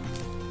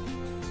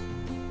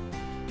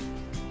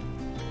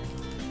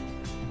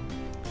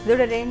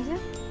 இதோட ரேஞ்சு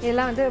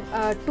இதெல்லாம் வந்து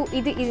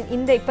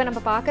இந்த இப்போ நம்ம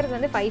பார்க்குறது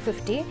வந்து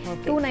 550,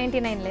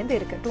 299லேருந்து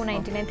இருக்குது.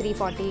 299,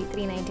 340,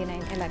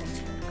 399 எல்லா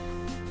ரேஞ்சும்.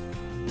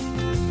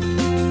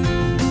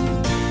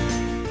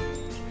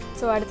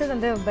 ஸோ அடுத்தது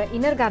வந்து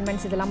இன்னர்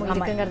கார்மெண்ட்ஸ் இதெல்லாம்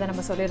இருக்குங்கிறத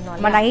நம்ம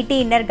சொல்லியிருந்தோம். நைட்டி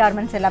இன்னர்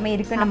கார்மெண்ட்ஸ் எல்லாமே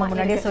இருக்குன்னு நம்ம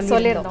முன்னாடியே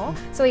சொல்லியிருந்தோம்.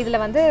 ஸோ இதில்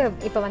வந்து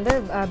இப்போ வந்து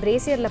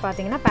பிரேசியரில்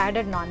பார்த்தீங்கன்னா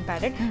பேடட், நான்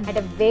padded at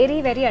a very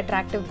very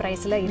attractive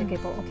ப்ரைஸில் இருக்குது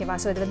இப்போ. ஓகேவா?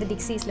 ஸோ இது வந்து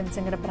டிக்ஸி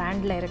ஸ்லிம்ஸுங்கிற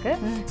பிராண்டில்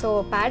இருக்குது. ஸோ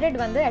பேடட்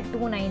வந்து at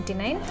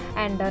 299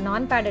 அண்ட்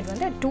நான் பேடட்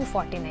வந்து at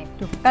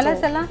 249.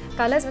 கலர்ஸ் எல்லாம்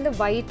கலர்ஸ் வந்து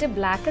white,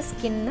 block,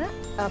 skin,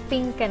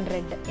 pink and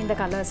red இந்த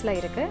கலர்ஸில்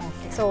இருக்குது.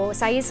 ஸோ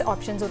சைஸ்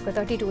ஆப்ஷன்ஸ் இருக்குது.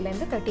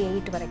 32லேருந்து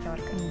 38 வரைக்கும்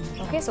இருக்குது.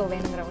 ஓகே. ஸோ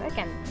வேணுங்கிறவங்க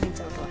can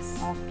reach out to us.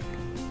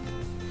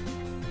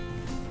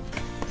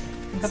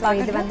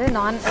 இது வந்து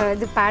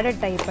இது பேடட்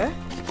டைப்பு.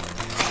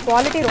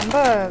 குவாலிட்டி ரொம்ப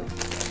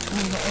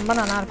ரொம்ப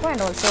நல்லாயிருக்கும்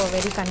and also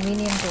very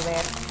convenient to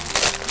where.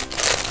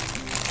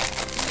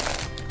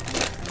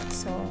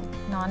 So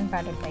நான்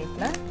பேடட்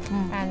டைப்பில்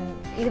அண்ட்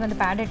இது வந்து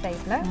பேடட்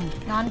டைப்பில்.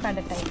 நான்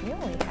பேடட்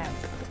டைப்லேயும் we have.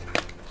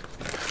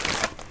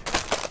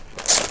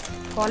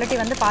 குவாலிட்டி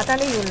வந்து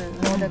பார்த்தாலே you will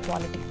know the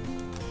quality.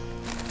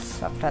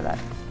 சாஃப்டாக தான்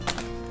இருக்குது.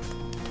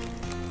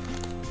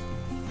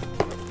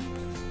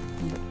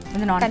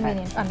 இது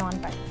கன்வீனியன்ட் நான்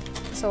பேட்.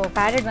 ஸோ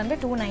பேடட் வந்து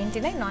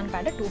 299, நான்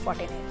பேடட்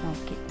 249.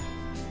 ஓகே.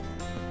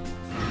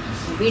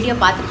 வீடியோ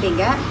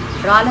பார்த்துருப்பீங்க.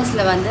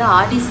 ராலஸில் வந்து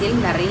ஆடி சேல்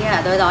நிறைய,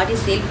 அதாவது ஆடி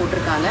சேல்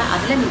போட்டிருக்காங்க.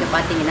 அதில் நீங்கள்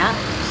பார்த்தீங்கன்னா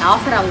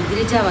ஆஃபர் அவங்க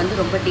கிரிஜா வந்து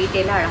ரொம்ப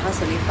டீட்டெயிலாக அழகாக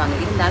சொல்லியிருப்பாங்க.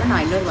 இருந்தாலும்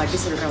நான் இன்னொரு வாட்டி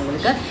சொல்கிறேன்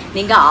உங்களுக்கு.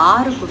 நீங்கள்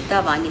 6 குர்த்தா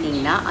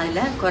வாங்கினீங்கன்னா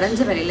அதில் குறைஞ்ச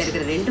விலையில்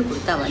இருக்கிற 2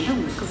 குர்த்தா வந்து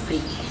உங்களுக்கு ஃப்ரீ.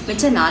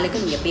 மிச்சம்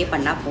 4க்கு நீங்கள் பே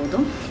பண்ணால்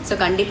போதும். ஸோ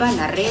கண்டிப்பாக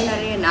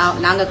நிறைய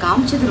நாங்கள்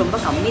காமிச்சது ரொம்ப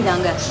கம்மி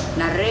தாங்க.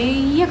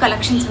 நிறைய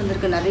கலெக்ஷன்ஸ்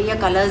வந்திருக்கு, நிறைய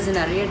கலர்ஸ்,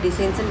 நிறைய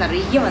டிசைன்ஸு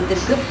நிறைய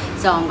வந்திருக்கு.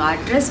 ஸோ அவங்க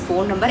அட்ரஸ்,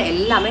 ஃபோன் நம்பர்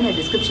எல்லாமே நான்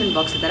டிஸ்கிரிப்ஷன்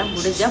பாக்ஸில் தரேன்.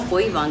 முடிஞ்சால்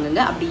போய்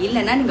வாங்குங்க. அப்படி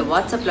இல்லைன்னா நீங்கள்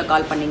வாட்ஸ்அப்பில்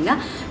கால் பண்ணிங்கன்னா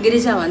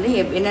கிரிஜா வந்து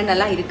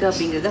என்னென்னலாம் இருக்குது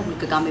அப்படிங்கிறத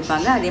உங்களுக்கு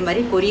காமிப்பாங்க. அதே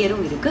மாதிரி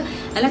கொரியரும் இருக்குது.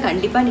 அதனால்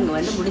கண்டிப்பாக நீங்கள்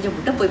வந்து முடிஞ்ச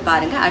மட்டும் போய்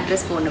பாருங்கள்.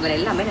 அட்ரஸ், ஃபோன் நம்பர்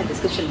எல்லாமே நான்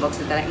டிஸ்கிரிப்ஷன்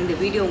பாக்ஸில் தரேன். இந்த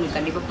வீடியோ உங்களுக்கு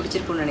கண்டிப்பாக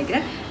பிடிச்சிருக்குன்னு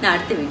நினைக்கிறேன். நான்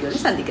அடுத்த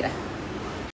வீடியோவில் சந்திக்கிறேன்.